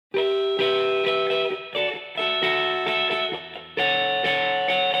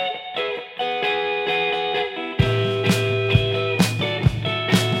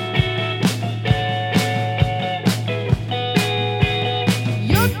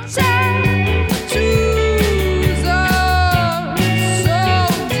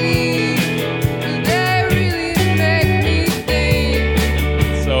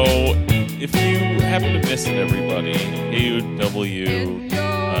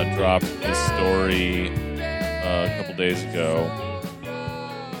dropped this story a couple days ago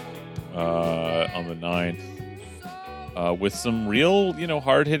on the 9th with some real,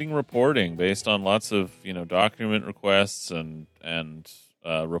 hard-hitting reporting based on lots of, document requests and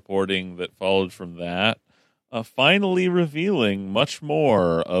reporting that followed from that, finally revealing much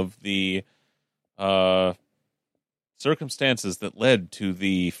more of the circumstances that led to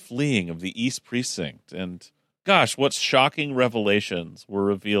the fleeing of the East Precinct. And gosh, what shocking revelations were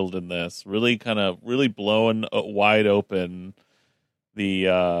revealed in this. Really blowing wide open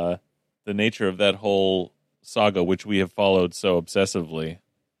the nature of that whole saga, which we have followed so obsessively.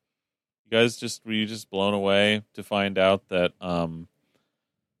 You guys were you just blown away to find out that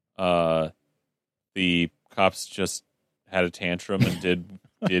the cops just had a tantrum and did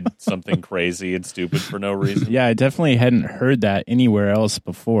something crazy and stupid for no reason? Yeah, I definitely hadn't heard that anywhere else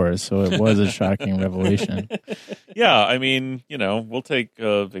before, so it was a shocking revelation. Yeah, I mean, we'll take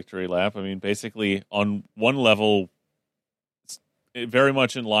a victory lap. I mean, basically, on one level, it's very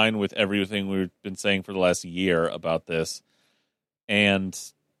much in line with everything we've been saying for the last year about this, and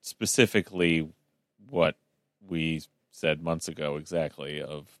specifically what we said months ago exactly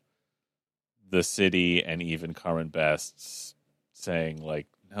of the city and even Carmen Best saying like,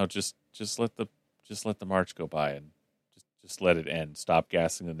 no, just let the march go by and just let it end. Stop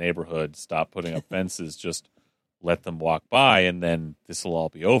gassing the neighborhood. Stop putting up fences. Just let them walk by, and then this will all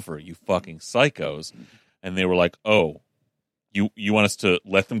be over. You fucking psychos. And they were like, oh, you want us to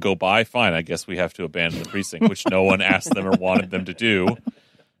let them go by? Fine, I guess we have to abandon the precinct, which no one asked them or wanted them to do.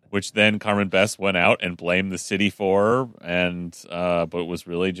 Which then Carmen Best went out and blamed the city for, and but it was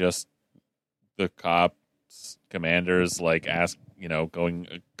really just the cops, commanders, like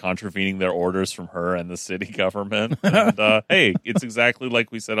contravening their orders from her and the city government. And hey, it's exactly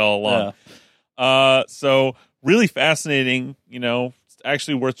like we said all along. Yeah. So really fascinating. It's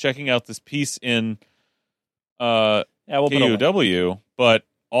actually worth checking out this piece in KUW, but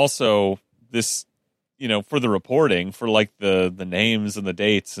also this, for the reporting, for like the names and the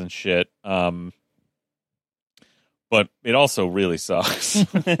dates and shit. But it also really sucks.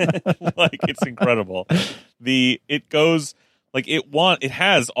 Like, it's incredible. It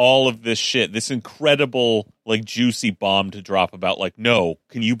has all of this shit, this incredible, like, juicy bomb to drop about, like, no,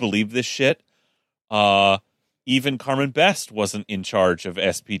 can you believe this shit? Even Carmen Best wasn't in charge of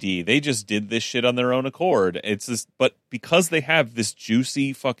SPD. They just did this shit on their own accord. But because they have this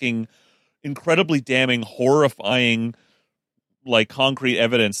juicy, fucking, incredibly damning, horrifying, like, concrete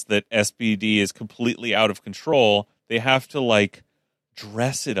evidence that SPD is completely out of control, they have to, like,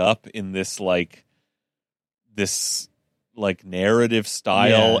 dress it up in this narrative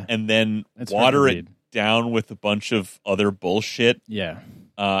style, and then water it down with a bunch of other bullshit. Yeah.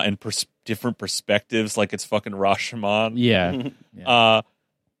 And different perspectives, like it's fucking Rashomon. Yeah.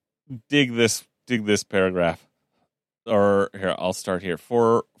 Dig this paragraph. Or here, I'll start here.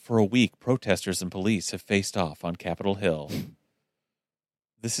 For a week, protesters and police have faced off on Capitol Hill.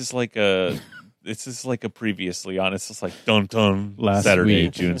 This is like a previously on. It's just like dun dun. Last Saturday,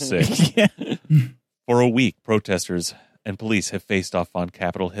 week. June 6th. Yeah. For a week, protesters and police have faced off on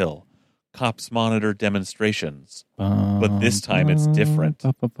Capitol Hill. Cops monitor demonstrations, but this time it's different.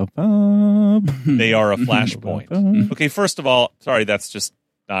 They are a flashpoint. Okay, first of all, sorry, that's just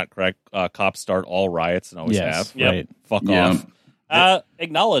not correct. Cops start all riots and always have. Yep. Right. Fuck off.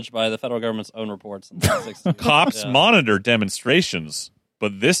 Acknowledged by the federal government's own reports. In the 60s. Cops monitor demonstrations,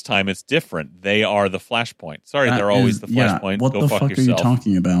 but this time it's different. They are the flashpoint. Sorry, they're always the flashpoint. What Go the fuck fuck yourself. are you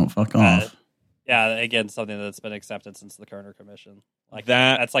talking about? Fuck off. Yeah, again, something that's been accepted since the Kerner Commission. Like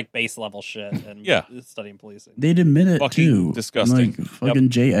that's like base level shit and studying policing. They'd admit it fucking too. Disgusting. Like fucking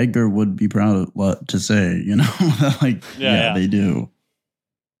J. Edgar would be proud of what to say, like they do.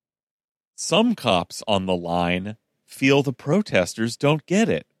 Some cops on the line feel the protesters don't get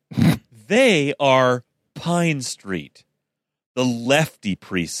it. They are Pine Street, the lefty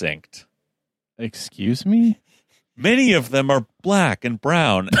precinct. Excuse me? Many of them are black and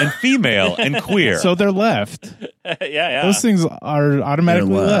brown and female and queer. So they're left. Yeah. Those things are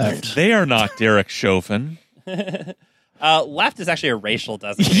automatically left. They are not Derek Chauvin. Left is actually a racial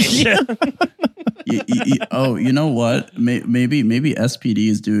designation. Oh, you know what? Maybe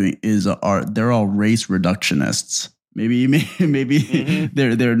SPD they're all race reductionists. Maybe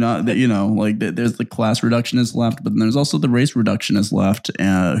they're not. Like there's the class reductionist left, but then there's also the race reductionist left,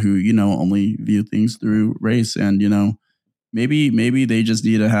 who only view things through race, and maybe they just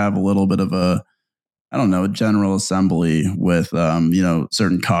need to have a little bit of a I don't know, General Assembly with,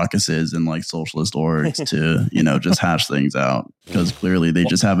 certain caucuses and like socialist orgs to, just hash things out, because clearly they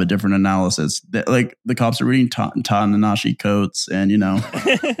just have a different analysis. Like the cops are reading Ta-Nehisi Coates and, no,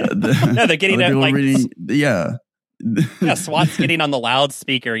 they're getting it like reading, yeah. Yeah, SWAT's getting on the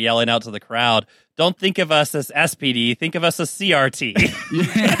loudspeaker yelling out to the crowd, don't think of us as SPD, think of us as CRT.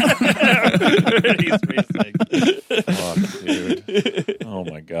 Fuck, dude. Oh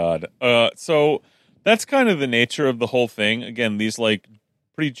my God. So that's kind of the nature of the whole thing. Again, these like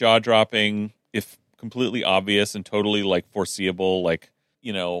pretty jaw-dropping, if completely obvious and totally like foreseeable, like,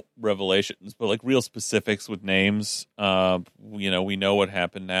 revelations, but like real specifics with names. We know what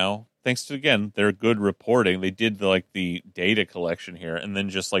happened now. Thanks to, again, their good reporting. They did the data collection here and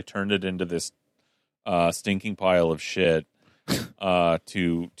then just like turned it into this stinking pile of shit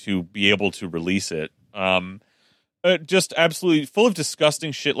to be able to release it. Just absolutely full of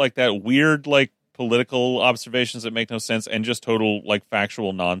disgusting shit like that. Weird like political observations that make no sense, and just total like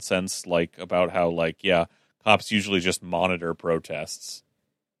factual nonsense, like about how like cops usually just monitor protests.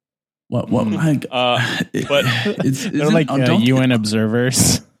 But they're like UN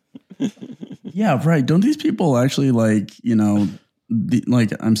observers. Yeah, right. Don't these people actually like,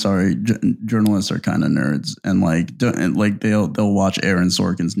 I'm sorry, journalists are kind of nerds, and they'll watch Aaron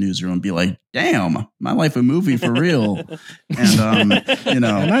Sorkin's Newsroom and be like, "Damn, my life a movie for real," and and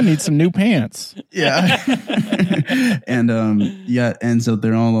I need some new pants. Yeah, and so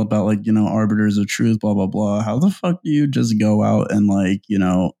they're all about like arbiters of truth, blah blah blah. How the fuck do you just go out and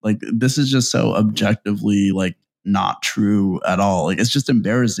this is just so objectively like not true at all? Like, it's just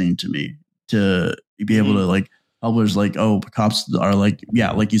embarrassing to me to be able to like. Publish like, oh, cops are like,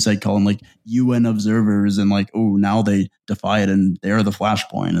 like you said, call them like UN observers, and like, oh, now they defy it and they're the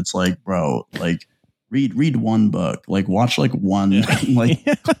flashpoint. It's like, bro, like read one book, like watch like one clip.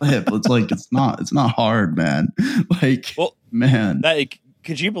 It's like it's not hard, man. Like, well, man,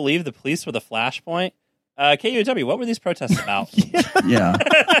 could you believe the police were the flashpoint? KUW, what were these protests about? Yeah.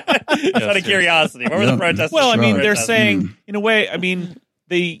 Just out of curiosity, what were the protests? Well, I mean, they're saying in a way, I mean,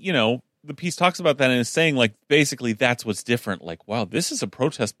 they, the piece talks about that and is saying like basically that's what's different. Like, wow, this is a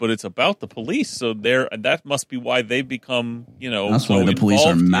protest, but it's about the police, so that must be why they become that's why the police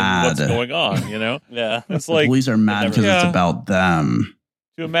are mad. What's going on? Yeah, it's like the police are mad because it's about them.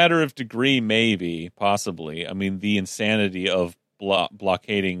 To a matter of degree, maybe, possibly. I mean, the insanity of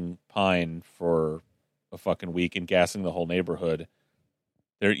blockading Pine for a fucking week and gassing the whole neighborhood.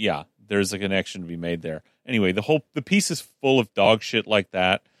 There's a connection to be made there. Anyway, the piece is full of dog shit like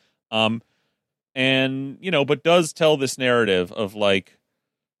that. But does tell this narrative of like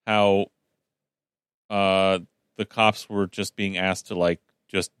how the cops were just being asked to like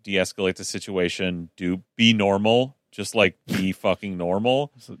just de-escalate the situation, be normal, just like be fucking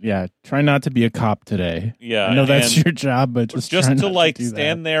normal. So, try not to be a cop today. Yeah, I know that's your job, but just to like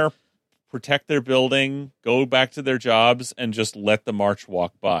stand there, protect their building, go back to their jobs, and just let the march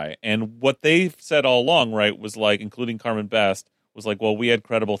walk by. And what they've said all along, right, was like, including Carmen Best, was like, well, we had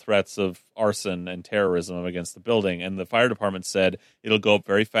credible threats of arson and terrorism against the building. And the fire department said it'll go up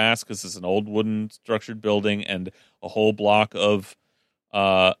very fast because it's an old wooden structured building and a whole block of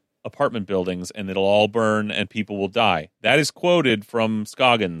apartment buildings, and it'll all burn and people will die. That is quoted from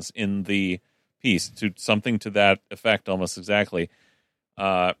Scoggins in the piece, to something to that effect almost exactly.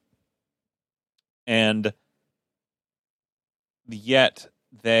 And yet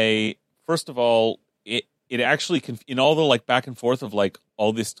they, first of all, it actually, in all the like back and forth of like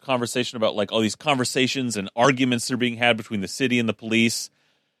all this conversation about like all these conversations and arguments that are being had between the city and the police,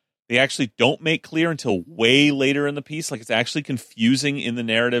 they actually don't make clear until way later in the piece. Like, it's actually confusing in the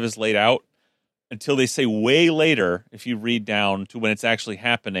narrative as laid out until they say way later, if you read down to when it's actually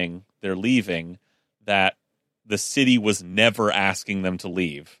happening, they're leaving, that the city was never asking them to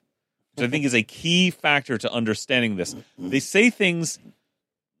leave. Which I think is a key factor to understanding this. They say things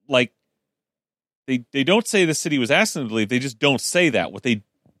like, They don't say the city was asking them to leave. They just don't say that. What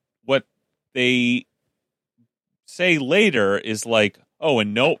they say later is like, oh,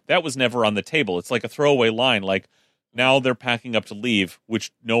 and no, that was never on the table. It's like a throwaway line. Like, now they're packing up to leave,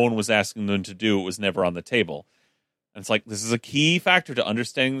 which no one was asking them to do. It was never on the table. And it's like, this is a key factor to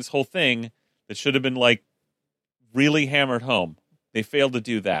understanding this whole thing that should have been like really hammered home. They failed to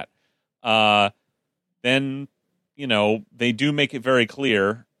do that. Then, they do make it very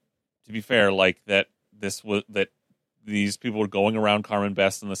clear, to be fair, like that these people were going around Carmen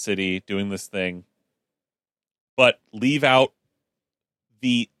Best in the city doing this thing, but leave out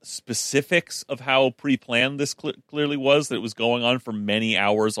the specifics of how pre-planned this clearly was, that it was going on for many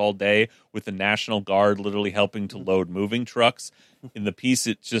hours all day with the National Guard literally helping to load moving trucks. In the piece,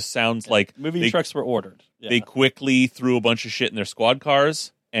 it just sounds like moving trucks were ordered. Yeah. They quickly threw a bunch of shit in their squad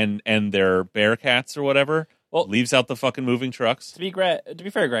cars and their Bearcats or whatever. Well, leaves out the fucking moving trucks. To be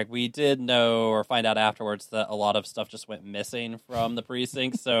fair, Greg, we did know or find out afterwards that a lot of stuff just went missing from the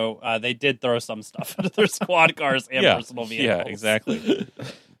precinct. So they did throw some stuff into their squad cars and personal vehicles. Yeah, exactly.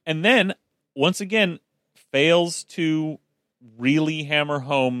 And then, once again, fails to really hammer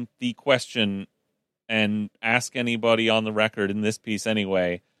home the question and ask anybody on the record, in this piece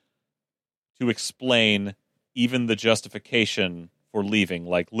anyway, to explain even the justification for leaving.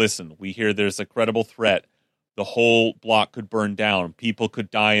 Like, listen, we hear there's a credible threat. The whole block could burn down. People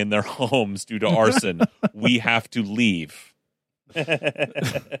could die in their homes due to arson. We have to leave.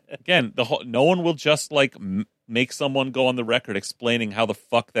 Again, no one will just like make someone go on the record explaining how the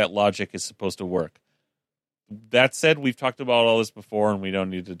fuck that logic is supposed to work. That said, we've talked about all this before, and we don't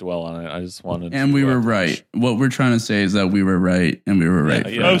need to dwell on it. I just wanted. And we were right. What we're trying to say is that we were right, and we were right.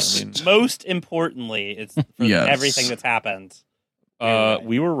 Most importantly, it's for everything that's happened.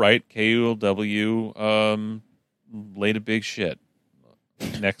 We were right. KULW laid a big shit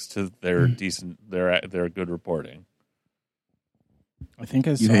next to their decent, their good reporting. I think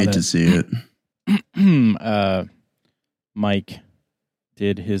I saw you hate that. To see it. Mike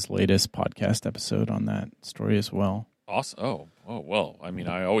did his latest podcast episode on that story as well. Awesome. Oh well. I mean,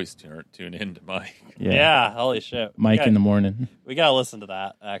 I always tune in to Mike. Yeah, holy shit. Mike in the morning. We gotta listen to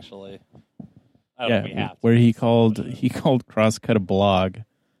that. Actually. I don't know if we have to. Where he called Crosscut a blog.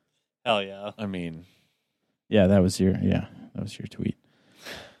 Hell yeah. I mean, that was your tweet.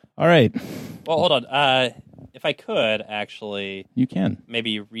 All right. Well, hold on. If I could actually, you can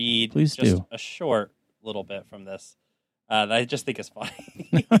maybe read a short little bit from this that I just think is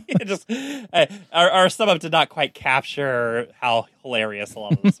funny. Our sum up did not quite capture how hilarious a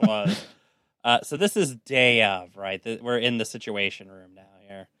lot of this was. So this is day of, right? We're in the Situation Room now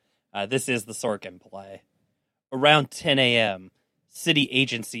here. This is the Sorkin play. Around 10 a.m., city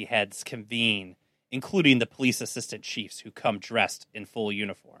agency heads convene, including the police assistant chiefs who come dressed in full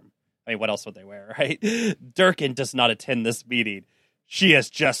uniform. I mean, what else would they wear, right? Durkin does not attend this meeting. She has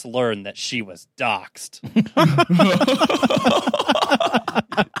just learned that she was doxxed.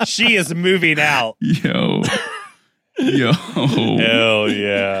 She is moving out. Yo. Hell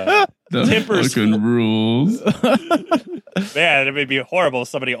yeah. The fucking rules. Man, it would be horrible if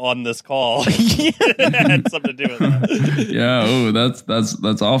somebody on this call had something to do with that. Yeah,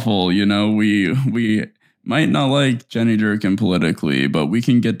 that's awful. You know, we might not like Jenny Durkin politically, but we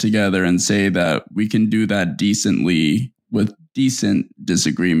can get together and say that we can do that decently with decent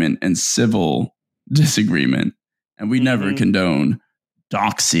disagreement and civil disagreement. And we never condone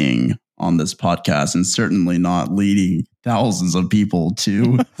doxing on this podcast, and certainly not leading thousands of people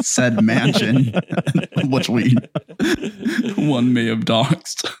to said mansion, which one may have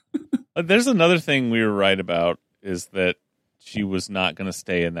doxed. There's another thing we were right about, is that she was not going to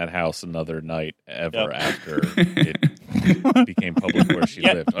stay in that house another night ever after it became public where she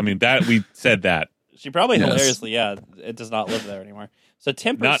lived. I mean, that we said that. She probably hilariously, it does not live there anymore. So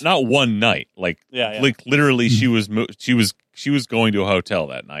Timbers, not one night, like literally, she was going to a hotel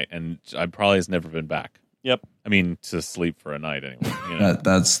that night, and I probably has never been back. Yep. I mean, to sleep for a night anyway. You know?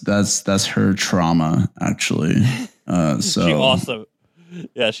 That's her trauma, actually. So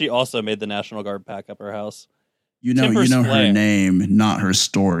she also made the National Guard pack up her house. You know her name, not her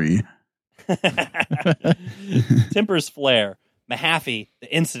story. Timbers Flare. Mahaffey,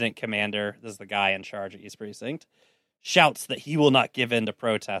 the incident commander, this is the guy in charge of East Precinct, shouts that he will not give in to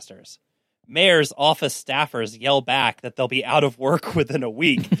protesters. Mayor's office staffers yell back that they'll be out of work within a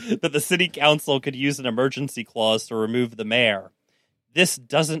week, that the city council could use an emergency clause to remove the mayor. This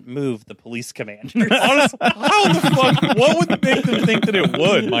doesn't move the police commander. Honestly, how the fuck? What would make them think that it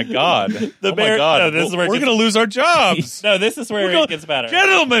would? My God. My God. No, we're going to lose our jobs. No, this is where it gets better.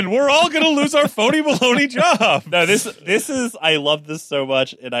 Gentlemen, we're all going to lose our phony baloney jobs. No, this is, I love this so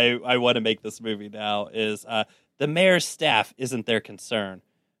much, and I want to make this movie now, is the mayor's staff isn't their concern.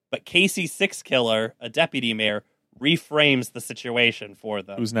 But Casey Sixkiller, a deputy mayor, reframes the situation for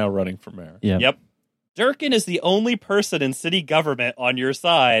them. Who's now running for mayor. Yep. Durkin is the only person in city government on your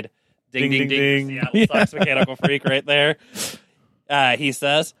side. Ding, ding, ding. Seattle Sox mechanical freak right there. He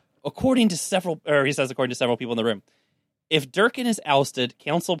says, according to several people in the room, if Durkin is ousted,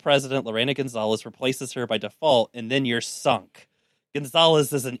 council president Lorena Gonzalez replaces her by default, and then you're sunk.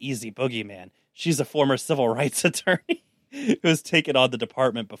 Gonzalez is an easy boogeyman. She's a former civil rights attorney who has taken on the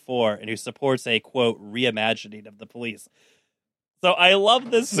department before and who supports a, quote, reimagining of the police. So I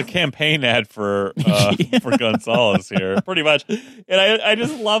love this. This is a campaign ad for Gonzalez here. Pretty much. And I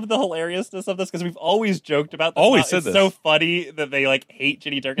just love the hilariousness of this because we've always joked about this. Always said it's this. so funny that they like hate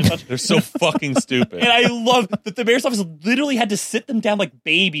Ginny Durkin so much. They're so fucking stupid. And I love that the mayor's office literally had to sit them down like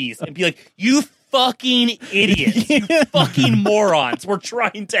babies and be like, you fucking idiots, you fucking morons. We're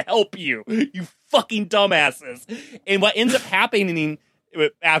trying to help you, you fucking dumbasses. And what ends up happening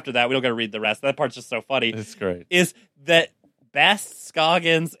after that, we don't got to read the rest. That part's just so funny. It's great. Is that Best,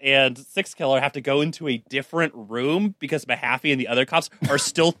 Scoggins, and Six Killer have to go into a different room because Mahaffey and the other cops are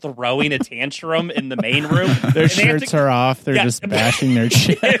still throwing a tantrum in the main room. Their shirts are off. They're just bashing their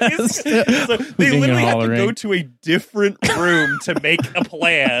chest. So they literally have to go to a different room to make a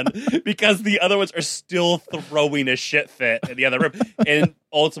plan because the other ones are still throwing a shit fit in the other room. And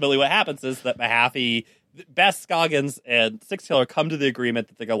ultimately what happens is that Mahaffey, Best, Scoggins, and Six Killer come to the agreement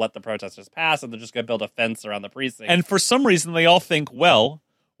that they're going to let the protesters pass and they're just going to build a fence around the precinct. And for some reason, they all think, well,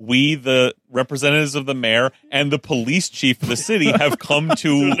 we, the representatives of the mayor and the police chief of the city, have come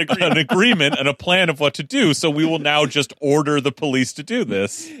to an agreement and a plan of what to do. So we will now just order the police to do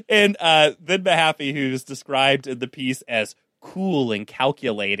this. And then Mahaffey, who's described in the piece as cool and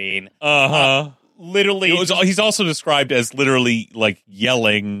calculating, literally, he's also described as literally like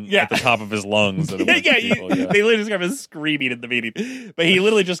yelling at the top of his lungs. At they literally describe him as screaming in the meeting. But he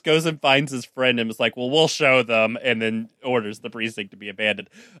literally just goes and finds his friend and is like, well, we'll show them, and then orders the precinct to be abandoned.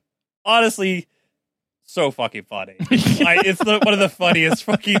 Honestly, so fucking funny. It's one of the funniest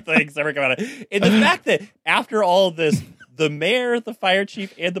fucking things ever come out of it. And the fact that after all of this, the mayor, the fire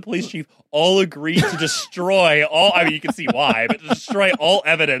chief, and the police chief all agreed to destroy all, I mean, you can see why, but to destroy all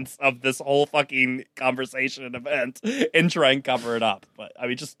evidence of this whole fucking conversation and event and try and cover it up. But, I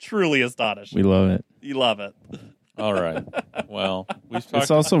mean, just truly astonishing. We love it. You love it. All right. Well, we've talked.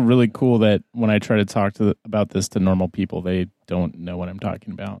 It's also really cool that when I try to talk about this to normal people, they don't know what I'm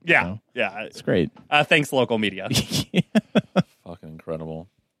talking about. Yeah. So Yeah. it's great. Thanks, local media. Fucking incredible.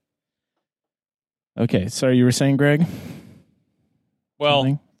 Okay. Sorry, you were saying, Greg? Well,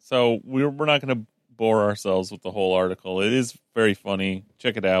 Something? so we're not going to bore ourselves with the whole article. It is very funny.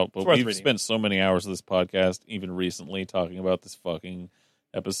 Check it out. But we've spent so many hours of this podcast, even recently, talking about this fucking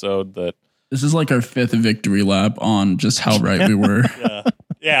episode that this is like our 5th victory lap on just how right we were.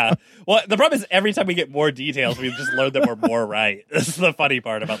 Yeah. Well, the problem is every time we get more details, we've just learned that we're more right. This is the funny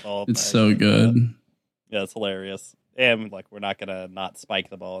part about the whole thing. It's so good. Yeah, it's hilarious. And like, we're not going to not spike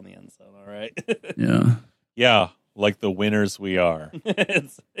the ball in the end zone, all right? Yeah. Yeah, like the winners we are.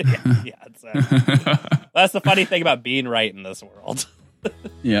 Exactly. That's the funny thing about being right in this world.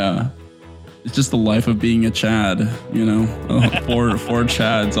 Yeah. It's just the life of being a Chad, you know, four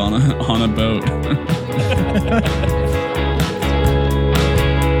Chads on a boat.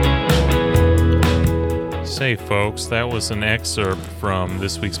 Say, folks, that was an excerpt from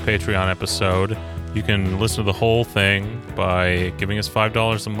this week's Patreon episode. You can listen to the whole thing by giving us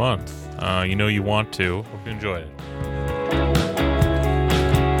 $5 a month. You know you want to. Hope you enjoyed it.